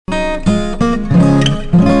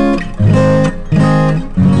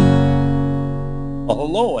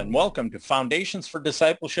and welcome to Foundations for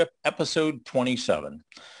Discipleship, episode 27.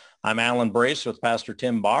 I'm Alan Brace with Pastor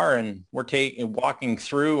Tim Barr, and we're walking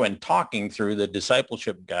through and talking through the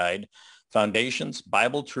Discipleship Guide, Foundations,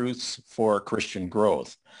 Bible Truths for Christian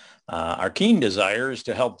Growth. Our keen desire is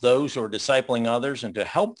to help those who are discipling others and to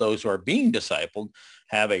help those who are being discipled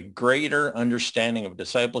have a greater understanding of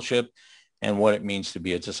discipleship and what it means to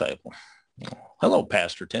be a disciple. Hello,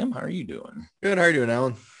 Pastor Tim. How are you doing? Good. How are you doing,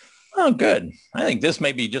 Alan? Oh, good. I think this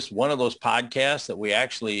may be just one of those podcasts that we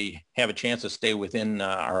actually have a chance to stay within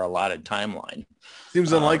our allotted timeline.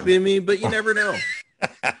 Seems unlikely to me, but you never know.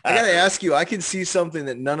 I got to ask you, I can see something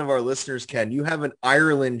that none of our listeners can. You have an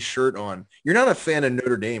Ireland shirt on. You're not a fan of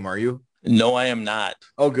Notre Dame, are you? No, I am not.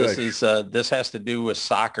 Oh, good. This has to do with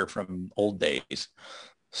soccer from old days.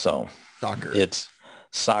 So soccer. It's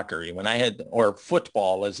soccer. Or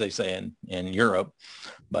football, as they say in Europe.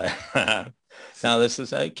 But now this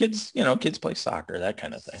is kids play soccer, that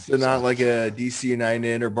kind of thing. So not like a DC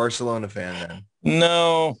United or Barcelona fan then?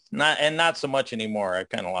 No, not so much anymore. I've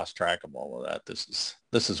kind of lost track of all of that. This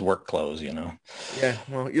is work clothes, Yeah,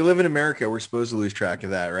 well, you live in America. We're supposed to lose track of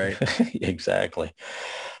that, right? Exactly.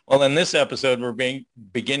 Well, in this episode, we're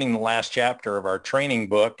beginning the last chapter of our training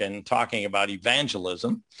book and talking about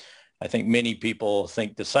evangelism. I think many people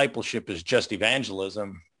think discipleship is just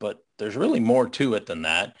evangelism, but there's really more to it than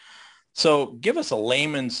that. So give us a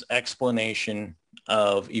layman's explanation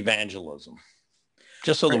of evangelism,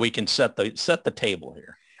 just so that we can set the table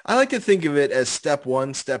here. I like to think of it as step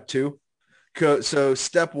one, step two. So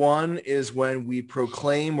step one is when we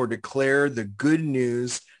proclaim or declare the good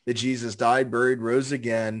news that Jesus died, buried, rose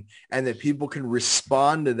again, and that people can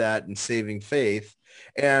respond to that in saving faith.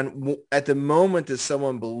 And at the moment that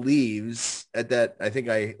someone believes, at that, I think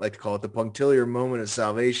I like to call it the punctiliar moment of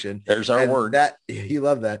salvation. There's our word. You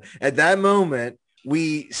love that. At that moment,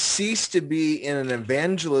 we cease to be in an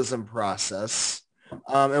evangelism process.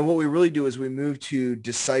 And what we really do is we move to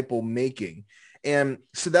disciple making. And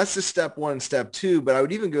so that's the step one and step two. But I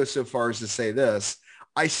would even go so far as to say this.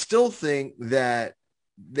 I still think that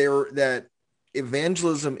that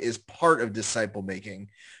evangelism is part of disciple making,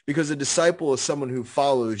 because a disciple is someone who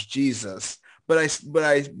follows Jesus. But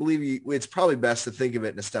I believe it's probably best to think of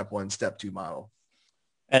it in a step one, step two model.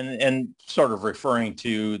 And sort of referring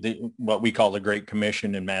to what we call the Great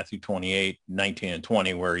Commission in Matthew 28, 19 and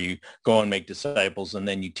 20, where you go and make disciples and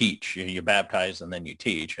then you teach, you baptize and then you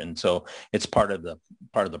teach. And so it's part of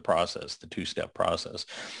the process, the two-step process,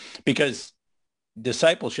 because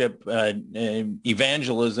discipleship,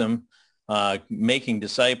 evangelism, making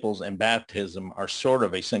disciples and baptism are sort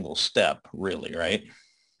of a single step, really, right?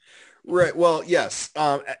 Right. Well, yes.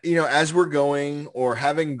 As we're going or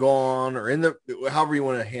having gone or however you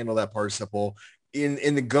want to handle that participle,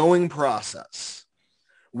 in the going process,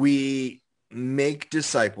 we make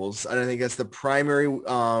disciples. And I think that's the primary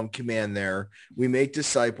command there. We make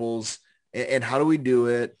disciples. And how do we do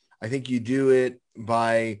it? I think you do it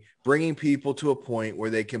by bringing people to a point where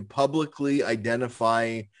they can publicly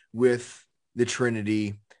identify with the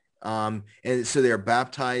Trinity. And so they are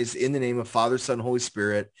baptized in the name of Father, Son, Holy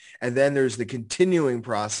Spirit. And then there's the continuing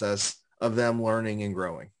process of them learning and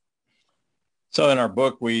growing. So in our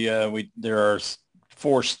book, there are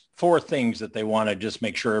four things that they want to just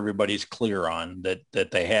make sure everybody's clear on,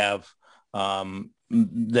 that they have,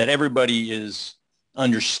 that everybody is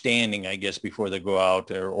understanding, I guess, before they go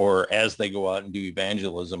out or as they go out and do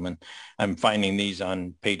evangelism. And I'm finding these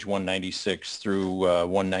on page 196 through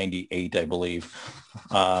 198, I believe.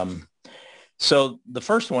 So the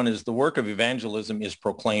first one is the work of evangelism is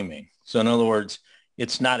proclaiming. So in other words,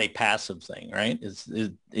 it's not a passive thing, right?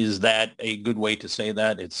 Is that a good way to say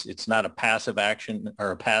that? It's not a passive action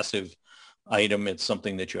or a passive item. It's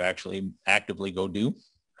something that you actually actively go do.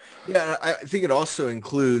 Yeah, I think it also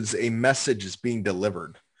includes a message that's being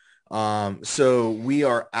delivered. So we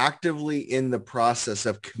are actively in the process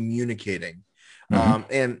of communicating.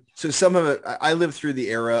 And so some of it, I lived through the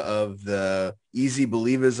era of the easy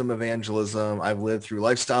believism evangelism. I've lived through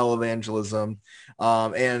lifestyle evangelism.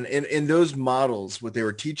 And in those models, what they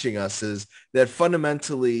were teaching us is that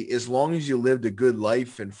fundamentally, as long as you lived a good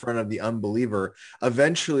life in front of the unbeliever,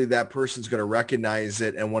 eventually that person's going to recognize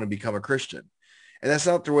it and want to become a Christian. And that's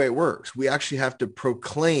not the way it works. We actually have to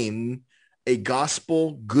proclaim a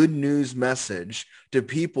gospel good news message to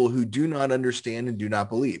people who do not understand and do not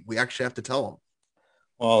believe. We actually have to tell them.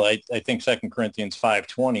 Well, I think 2 Corinthians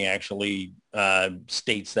 5:20 actually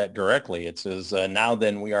states that directly. It says, now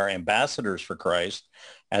then we are ambassadors for Christ,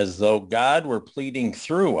 as though God were pleading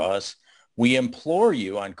through us. We implore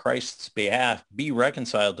you on Christ's behalf, be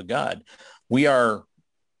reconciled to God. We are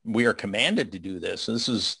we are commanded to do this. This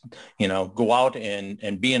is, go out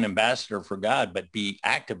and be an ambassador for God, but be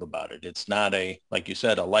active about it. It's not like you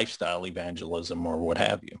said, a lifestyle evangelism or what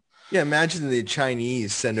have you. Yeah, imagine the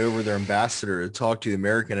Chinese send over their ambassador to talk to the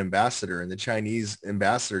American ambassador, and the Chinese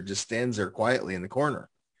ambassador just stands there quietly in the corner.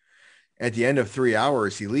 At the end of 3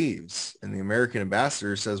 hours, he leaves, and the American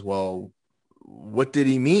ambassador says, well, what did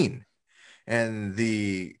he mean? And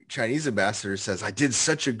the Chinese ambassador says, I did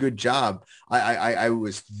such a good job. I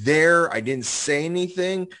was there. I didn't say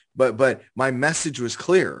anything, but my message was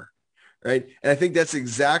clear. Right. And I think that's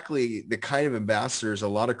exactly the kind of ambassadors a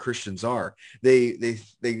lot of Christians are. They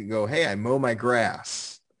go, hey, I mow my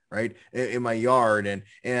grass, right, in my yard, and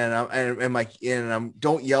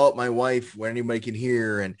don't yell at my wife when anybody can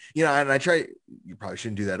hear. And, and I try, you probably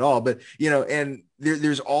shouldn't do that at all, but, and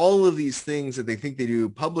there's all of these things that they think they do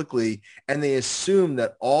publicly, and they assume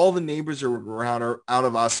that all the neighbors around are out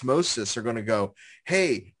of osmosis are going to go,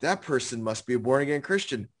 hey, that person must be a born again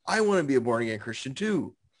Christian. I want to be a born again Christian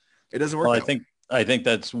too. It doesn't work. Well, I think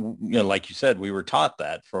that's, like you said, we were taught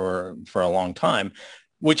that for a long time,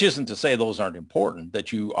 which isn't to say those aren't important,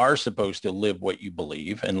 that you are supposed to live what you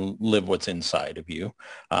believe and live what's inside of you.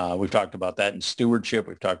 We've talked about that in stewardship.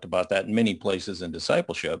 We've talked about that in many places in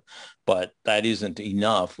discipleship, but that isn't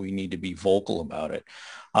enough. We need to be vocal about it.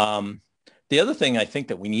 The other thing I think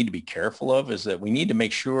that we need to be careful of is that we need to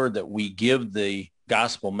make sure that we give the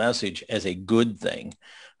gospel message as a good thing.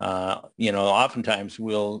 Oftentimes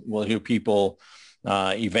we'll hear people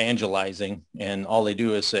evangelizing, and all they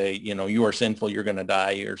do is say, you are sinful, you're going to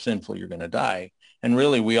die. You're sinful, you're going to die. And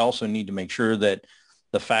really, we also need to make sure that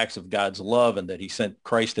the facts of God's love and that he sent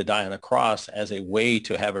Christ to die on a cross as a way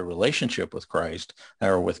to have a relationship with Christ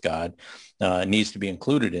or with God needs to be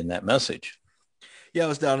included in that message. Yeah, I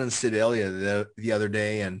was down in Sedalia the other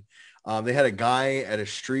day, and they had a guy at a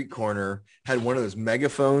street corner, had one of those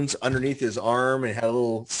megaphones underneath his arm, and had a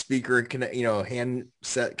little speaker,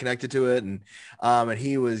 handset connected to it. And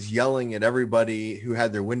he was yelling at everybody who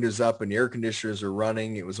had their windows up and the air conditioners were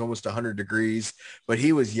running. It was almost 100 degrees, but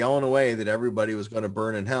he was yelling away that everybody was going to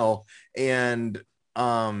burn in hell. And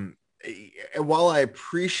while I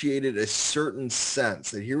appreciated a certain sense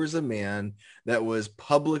that here was a man that was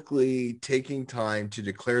publicly taking time to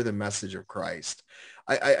declare the message of Christ,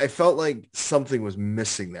 I felt like something was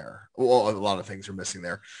missing there. Well, a lot of things are missing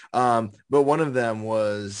there. But one of them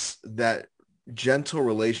was that gentle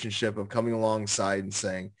relationship of coming alongside and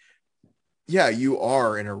saying, yeah, you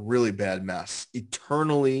are in a really bad mess,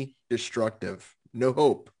 eternally destructive, no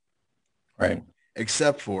hope. Right.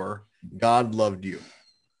 Except for God loved you.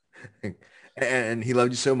 And he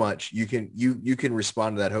loved you so much, you can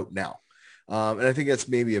respond to that hope now. And I think that's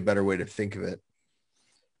maybe a better way to think of it.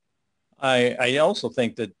 I also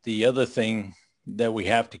think that the other thing that we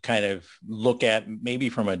have to kind of look at maybe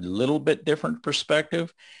from a little bit different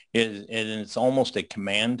perspective is, and it's almost a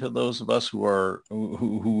command to those of us who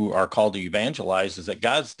are called to evangelize, is that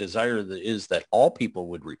God's desire is that all people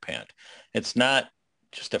would repent. It's not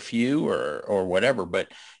just a few or whatever, but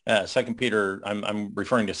Second Peter, I'm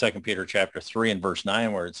referring to Second Peter chapter 3 and verse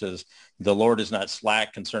 9, where it says, the Lord is not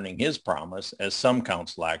slack concerning his promise, as some count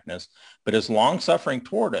slackness, but is long suffering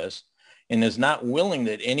toward us, and is not willing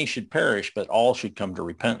that any should perish, but all should come to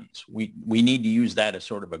repentance. We need to use that as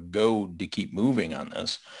sort of a goad to keep moving on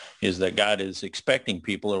this, is that God is expecting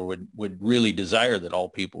people, or would really desire that all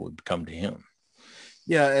people would come to him.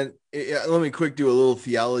 Yeah, and let me quick do a little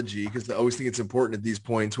theology, because I always think it's important at these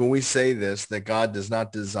points. When we say this, that God does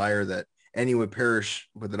not desire that any would perish,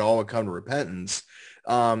 but that all would come to repentance,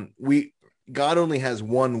 God only has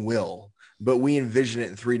one will, but we envision it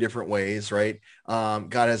in three different ways, right?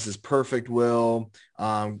 God has his perfect will,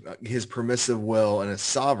 his permissive will, and his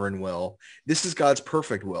sovereign will. This is God's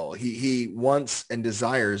perfect will. He wants and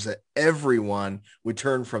desires that everyone would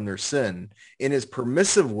turn from their sin. In his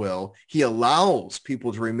permissive will, he allows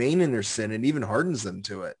people to remain in their sin and even hardens them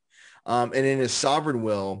to it. And in his sovereign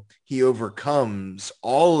will, he overcomes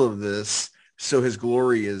all of this so his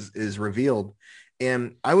glory is revealed.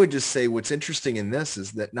 And I would just say what's interesting in this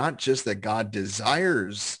is that not just that God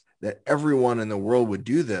desires that everyone in the world would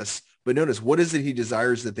do this, but notice, what is it he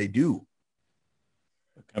desires that they do?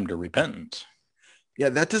 Come to repentance. Yeah,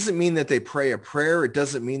 that doesn't mean that they pray a prayer. It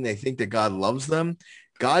doesn't mean they think that God loves them.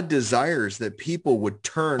 God desires that people would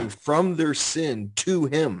turn from their sin to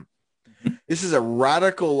him. Mm-hmm. This is a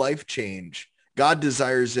radical life change. God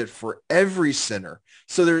desires it for every sinner.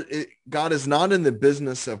 So God is not in the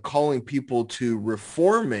business of calling people to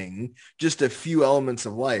reforming just a few elements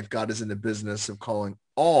of life. God is in the business of calling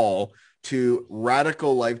all to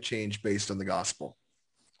radical life change based on the gospel.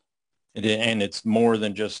 And it's more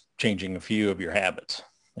than just changing a few of your habits.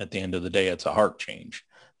 At the end of the day, it's a heart change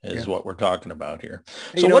Yeah. is what we're talking about here.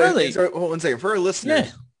 Hey, So what are they? hold on one second. For our Yeah.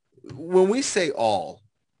 listeners, when we say all,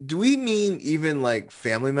 do we mean even like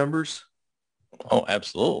family members, Oh,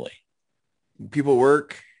 absolutely. people at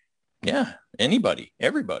work? Yeah. Anybody,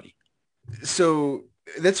 everybody. So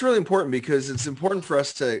that's really important because it's important for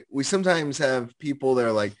us we sometimes have people that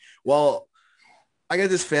are like, well, I got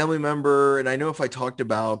this family member and I know if I talked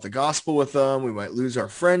about the gospel with them, we might lose our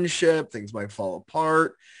friendship. Things might fall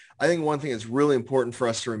apart. I think one thing that's really important for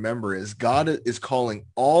us to remember is God is calling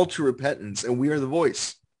all to repentance and we are the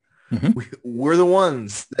voice. Mm-hmm. We're the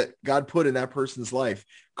ones that God put in that person's life,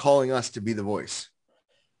 calling us to be the voice.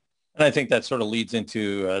 And I think that sort of leads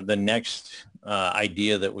into the next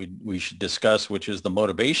idea that we should discuss, which is the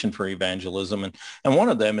motivation for evangelism. And one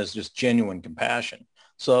of them is just genuine compassion.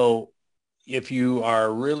 So if you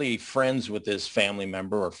are really friends with this family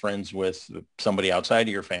member or friends with somebody outside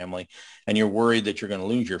of your family and you're worried that you're going to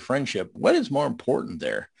lose your friendship, what is more important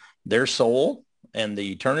there? Their soul and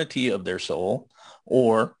the eternity of their soul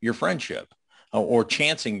or your friendship or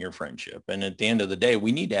chancing your friendship? And at the end of the day,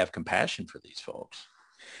 we need to have compassion for these folks.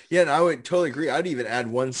 Yeah, and I would totally agree. I'd even add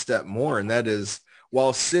one step more, and that is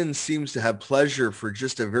while sin seems to have pleasure for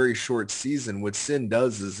just a very short season, what sin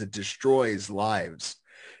does is it destroys lives.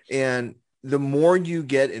 And the more you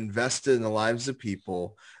get invested in the lives of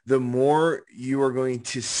people, the more you are going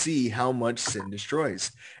to see how much sin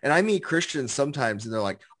destroys. And I meet Christians sometimes and they're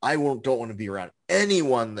like, don't want to be around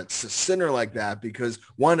anyone that's a sinner like that because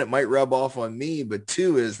one, it might rub off on me, but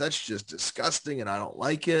two is that's just disgusting and I don't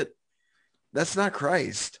like it. That's not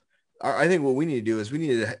Christ. I think what we need to do is we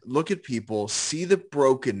need to look at people, see the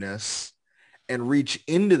brokenness and reach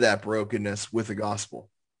into that brokenness with the gospel.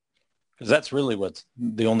 Because that's really what's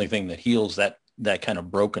the only thing that heals that kind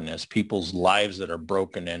of brokenness, people's lives that are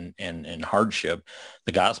broken and hardship.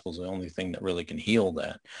 The gospel is the only thing that really can heal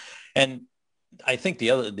that. And I think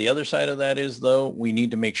the other side of that is, though, we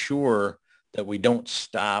need to make sure that we don't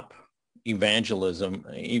stop evangelism.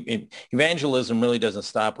 Evangelism really doesn't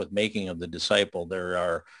stop with making of the disciple. There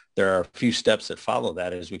are a few steps that follow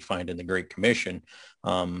that, as we find in the Great Commission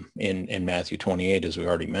in Matthew 28, as we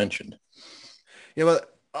already mentioned. Yeah, but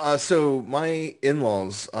so my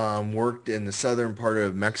in-laws worked in the southern part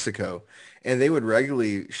of Mexico, and they would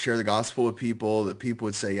regularly share the gospel with people. That people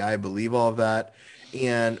would say, "Yeah, I believe all of that."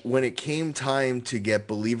 And when it came time to get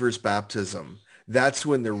believers' baptism, that's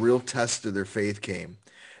when the real test of their faith came.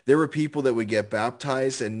 There were people that would get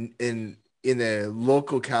baptized, and in a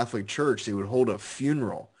local Catholic church, they would hold a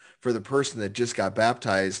funeral for the person that just got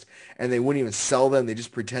baptized, and they wouldn't even sell them. They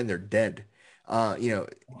just pretend they're dead. You know,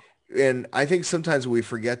 and I think sometimes what we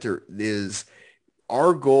forget there is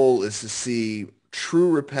our goal is to see true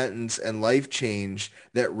repentance and life change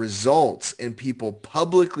that results in people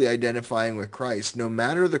publicly identifying with Christ, no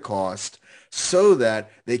matter the cost, so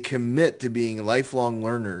that they commit to being lifelong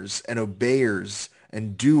learners and obeyers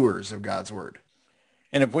and doers of God's word.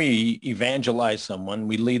 And if we evangelize someone,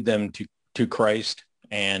 we lead them to Christ,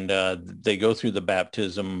 and they go through the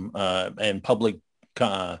baptism and public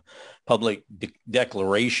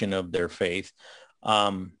declaration of their faith.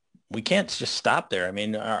 We can't just stop there. I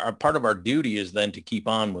mean, our part of our duty is then to keep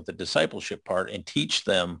on with the discipleship part and teach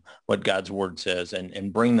them what God's word says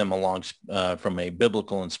and bring them along from a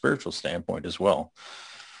biblical and spiritual standpoint as well.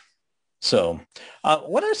 So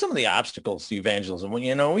what are some of the obstacles to evangelism?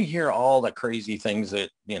 When, we hear all the crazy things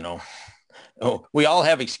that, we all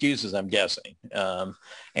have excuses, I'm guessing.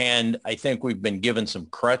 And I think we've been given some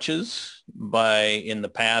crutches in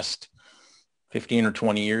the past 15 or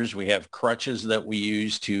 20 years. We have crutches that we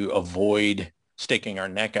use to avoid sticking our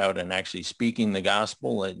neck out and actually speaking the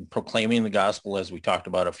gospel and proclaiming the gospel, as we talked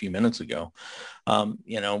about a few minutes ago.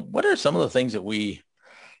 What are some of the things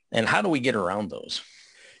and how do we get around those?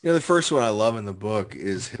 The first one I love in the book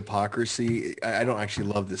is hypocrisy. I don't actually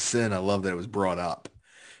love the sin. I love that it was brought up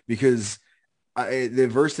because the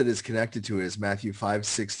verse that is connected to it is Matthew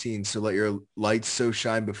 5:16. So let your light so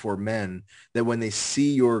shine before men that when they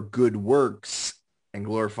see your good works and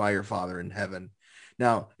glorify your Father in heaven.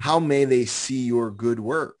 Now, how may they see your good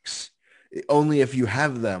works? Only if you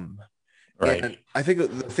have them. Right. And I think the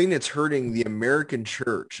thing that's hurting the American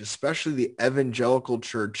church, especially the evangelical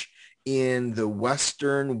church in the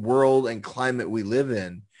Western world and climate we live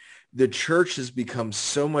in, the church has become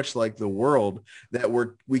so much like the world that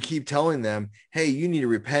we keep telling them, hey, you need to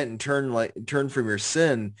repent and turn from your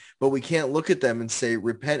sin. But we can't look at them and say,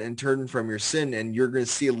 repent and turn from your sin, and you're going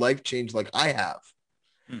to see a life change like I have.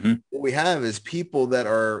 Mm-hmm. What we have is people that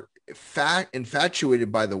are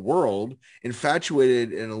infatuated by the world,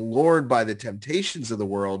 infatuated and allured by the temptations of the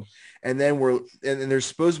world, And then and they're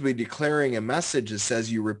supposed to be declaring a message that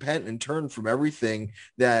says you repent and turn from everything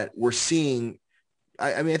that we're seeing.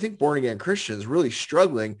 I mean, I think born again Christians really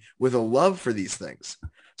struggling with a love for these things.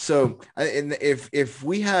 So, and if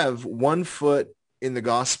we have one foot in the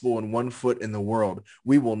gospel and one foot in the world,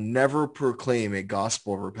 we will never proclaim a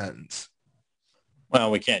gospel of repentance. Well,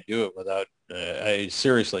 we can't do it without a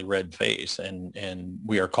seriously red face, and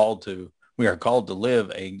we are called to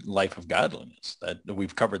live a life of godliness. That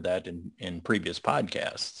we've covered that in previous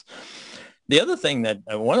podcasts. The other thing that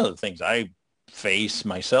one of the things I face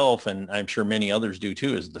myself, and I'm sure many others do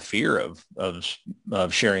too, is the fear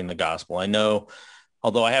of sharing the gospel. I know,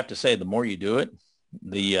 although I have to say, the more you do it,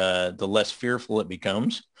 the less fearful it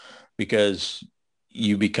becomes, because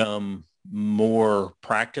you become more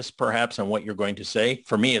practiced perhaps on what you're going to say.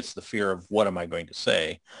 For me, it's the fear of what am I going to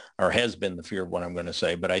say, or has been the fear of what I'm going to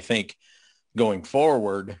say. But I think going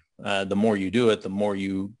forward, the more you do it, the more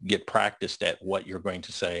you get practiced at what you're going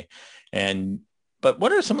to say. But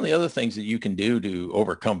what are some of the other things that you can do to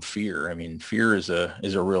overcome fear? I mean, fear is a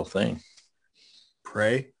real thing.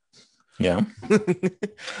 Pray. Yeah.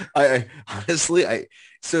 I honestly, I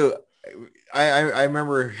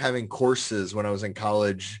remember having courses when I was in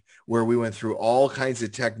college where we went through all kinds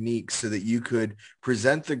of techniques so that you could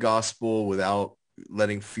present the gospel without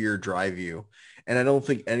letting fear drive you. And I don't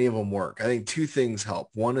think any of them work. I think two things help.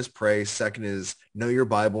 One is pray. Second is know your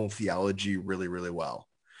Bible and theology really, really well.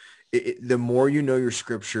 The more you know your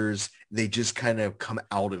scriptures, they just kind of come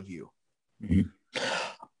out of you. Mm-hmm.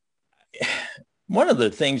 One of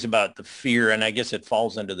the things about the fear, and I guess it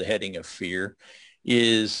falls under the heading of fear,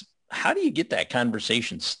 is how do you get that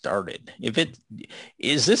conversation started?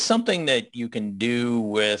 Is this something that you can do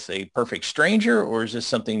with a perfect stranger, or is this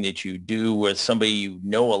something that you do with somebody you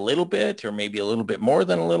know a little bit, or maybe a little bit more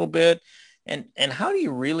than a little bit? And how do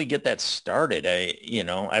you really get that started?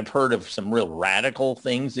 I've heard of some real radical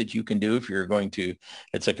things that you can do if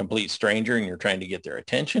it's a complete stranger and you're trying to get their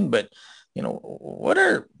attention. But,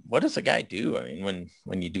 what does a guy do? I mean,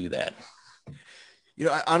 when you do that?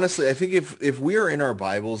 Honestly, I think if we are in our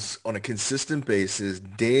Bibles on a consistent basis,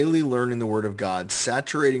 daily learning the Word of God,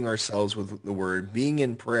 saturating ourselves with the Word, being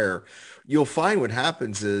in prayer, you'll find what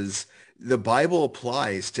happens is the Bible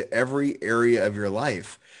applies to every area of your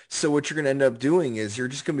life. So what you're going to end up doing is you're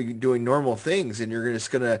just going to be doing normal things, and you're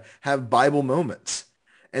just going to have Bible moments.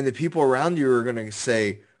 And the people around you are going to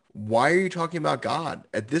say, why are you talking about God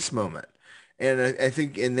at this moment? And I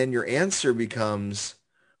think, and then your answer becomes,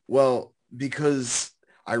 well, because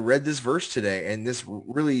I read this verse today and this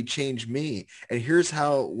really changed me. And here's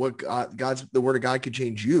how the Word of God could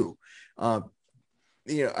change you. I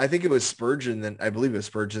think it was Spurgeon, I believe it was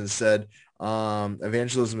Spurgeon said,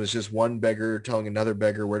 evangelism is just one beggar telling another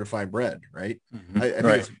beggar where to find bread, right? Mm-hmm. I think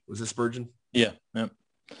right. Was it Spurgeon? Yeah. Yeah.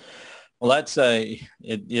 Well, that's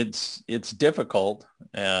it's difficult,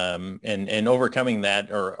 and overcoming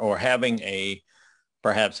that, or having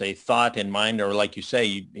perhaps a thought in mind, or like you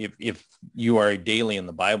say, if you are daily in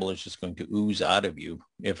the Bible, it's just going to ooze out of you,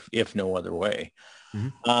 if no other way.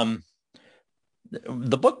 Mm-hmm.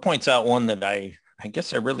 The book points out one that I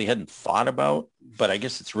guess I really hadn't thought about, but I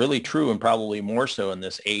guess it's really true, and probably more so in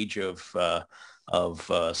this age of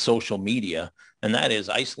social media, and that is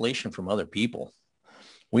isolation from other people.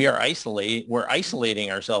 We're isolating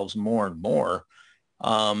ourselves more and more.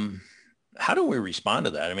 How do we respond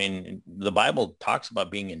to that? I mean, the Bible talks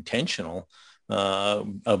about being intentional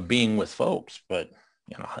of being with folks, but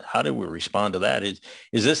how do we respond to that? Is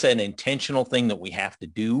this an intentional thing that we have to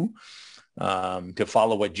do to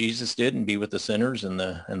follow what Jesus did and be with the sinners and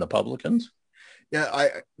the publicans? Yeah,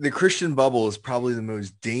 the Christian bubble is probably the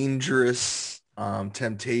most dangerous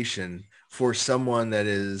temptation for someone that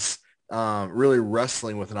is really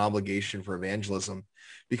wrestling with an obligation for evangelism,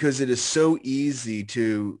 because it is so easy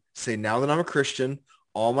to say, now that I'm a Christian,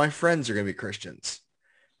 all my friends are going to be Christians,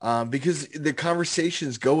 because the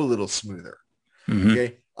conversations go a little smoother. Mm-hmm.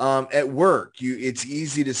 Okay. At work, it's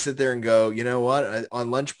easy to sit there and go, you know what,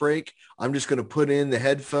 on lunch break, I'm just going to put in the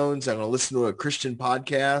headphones. I'm going to listen to a Christian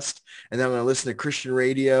podcast, and then I'm going to listen to Christian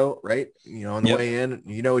radio, right? On the way in,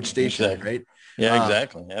 which station, exactly. Right? Yeah,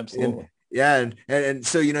 exactly. Absolutely. And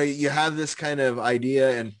so, you have this kind of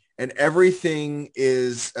idea, and everything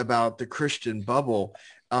is about the Christian bubble.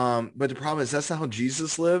 But the problem is that's not how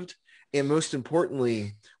Jesus lived. And most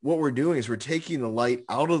importantly, what we're doing is we're taking the light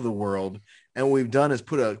out of the world, and what we've done is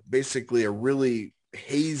put basically a really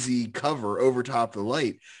hazy cover over top of the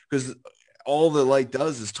light, because all the light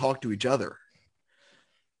does is talk to each other.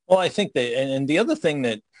 Well, I think that, and the other thing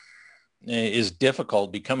that is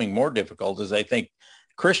becoming more difficult, is I think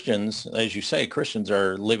Christians, as you say, Christians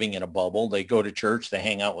are living in a bubble. They go to church, they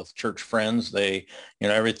hang out with church friends.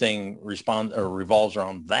 Everything revolves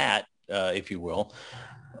around that, if you will.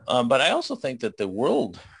 But I also think that the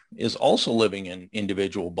world is also living in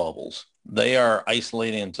individual bubbles. They are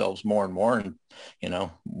isolating themselves more and more. And,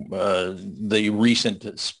 the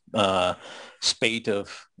recent spate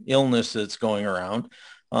of illness that's going around,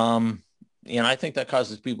 I think that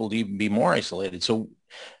causes people to even be more isolated. So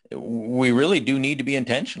we really do need to be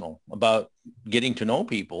intentional about getting to know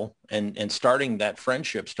people and starting that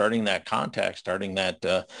friendship, starting that contact, starting that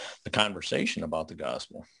the conversation about the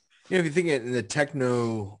gospel. If you think in the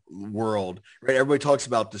techno world, right, everybody talks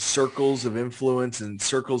about the circles of influence and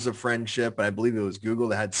circles of friendship. And I believe it was Google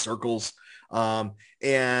that had circles. What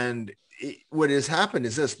has happened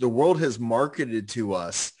is this: the world has marketed to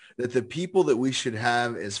us that the people that we should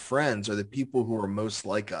have as friends are the people who are most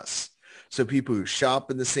like us. So people who shop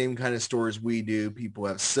in the same kind of stores we do, people who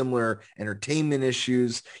have similar entertainment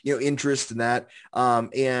issues, interest in that.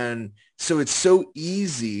 And so it's so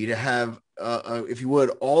easy to have, if you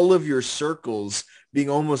would, all of your circles being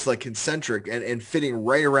almost like concentric and fitting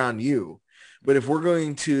right around you. But if we're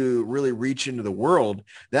going to really reach into the world,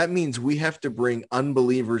 that means we have to bring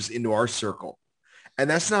unbelievers into our circle. And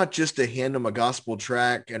that's not just to hand them a gospel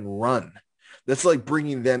tract and run. That's like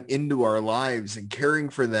bringing them into our lives and caring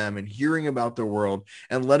for them and hearing about their world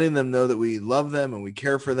and letting them know that we love them and we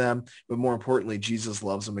care for them. But more importantly, Jesus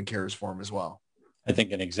loves them and cares for them as well. I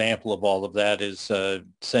think an example of all of that is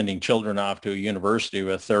sending children off to a university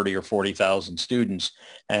with 30 or 40,000 students.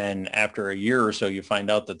 And after a year or so, you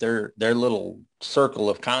find out that their little circle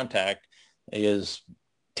of contact is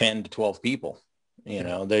 10 to 12 people.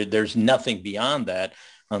 There's nothing beyond that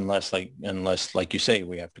unless like you say,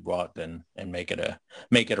 we have to go out and make it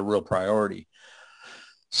a real priority.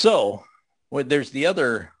 So there's the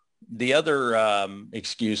other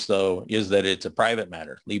excuse, though, is that it's a private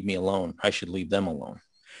matter. Leave me alone. I should leave them alone.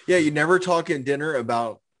 Yeah, you never talk in dinner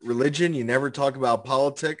about religion. You never talk about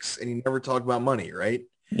politics, and you never talk about money, right?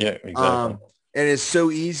 Yeah, exactly. And it's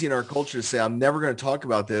so easy in our culture to say, I'm never going to talk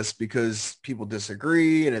about this because people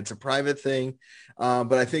disagree and it's a private thing.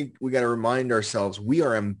 But I think we got to remind ourselves we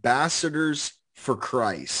are ambassadors for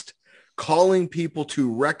Christ, calling people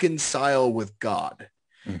to reconcile with God.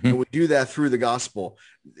 Mm-hmm. And we do that through the gospel.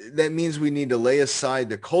 That means we need to lay aside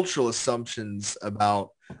the cultural assumptions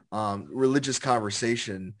about religious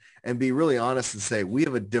conversation and be really honest and say we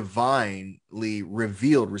have a divinely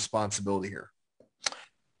revealed responsibility here.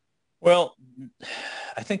 Well,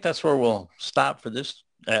 I think that's where we'll stop for this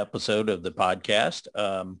episode of the podcast.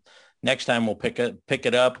 Next time we'll pick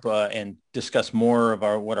it up and discuss more of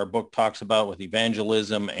what our book talks about with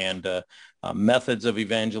evangelism and methods of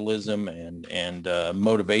evangelism and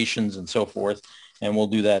motivations and so forth. And we'll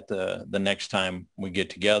do that the next time we get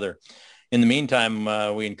together. In the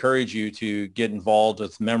meantime, we encourage you to get involved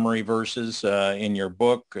with memory verses in your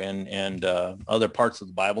book and other parts of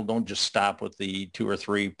the Bible. Don't just stop with the 2 or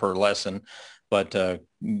 3 per lesson, but get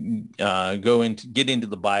into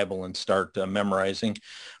the Bible and start memorizing.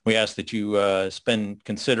 We ask that you spend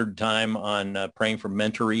considered time on praying for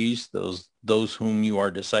mentorees, those whom you are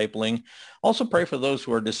discipling. Also pray for those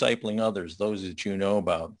who are discipling others, those that you know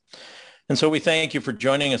about. And so we thank you for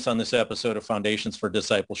joining us on this episode of Foundations for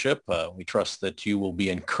Discipleship. We trust that you will be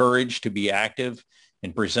encouraged to be active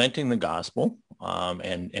in presenting the gospel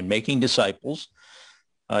and making disciples.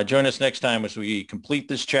 Join us next time as we complete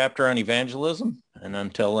this chapter on evangelism. And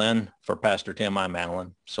until then, for Pastor Tim, I'm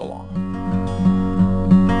Alan. So long.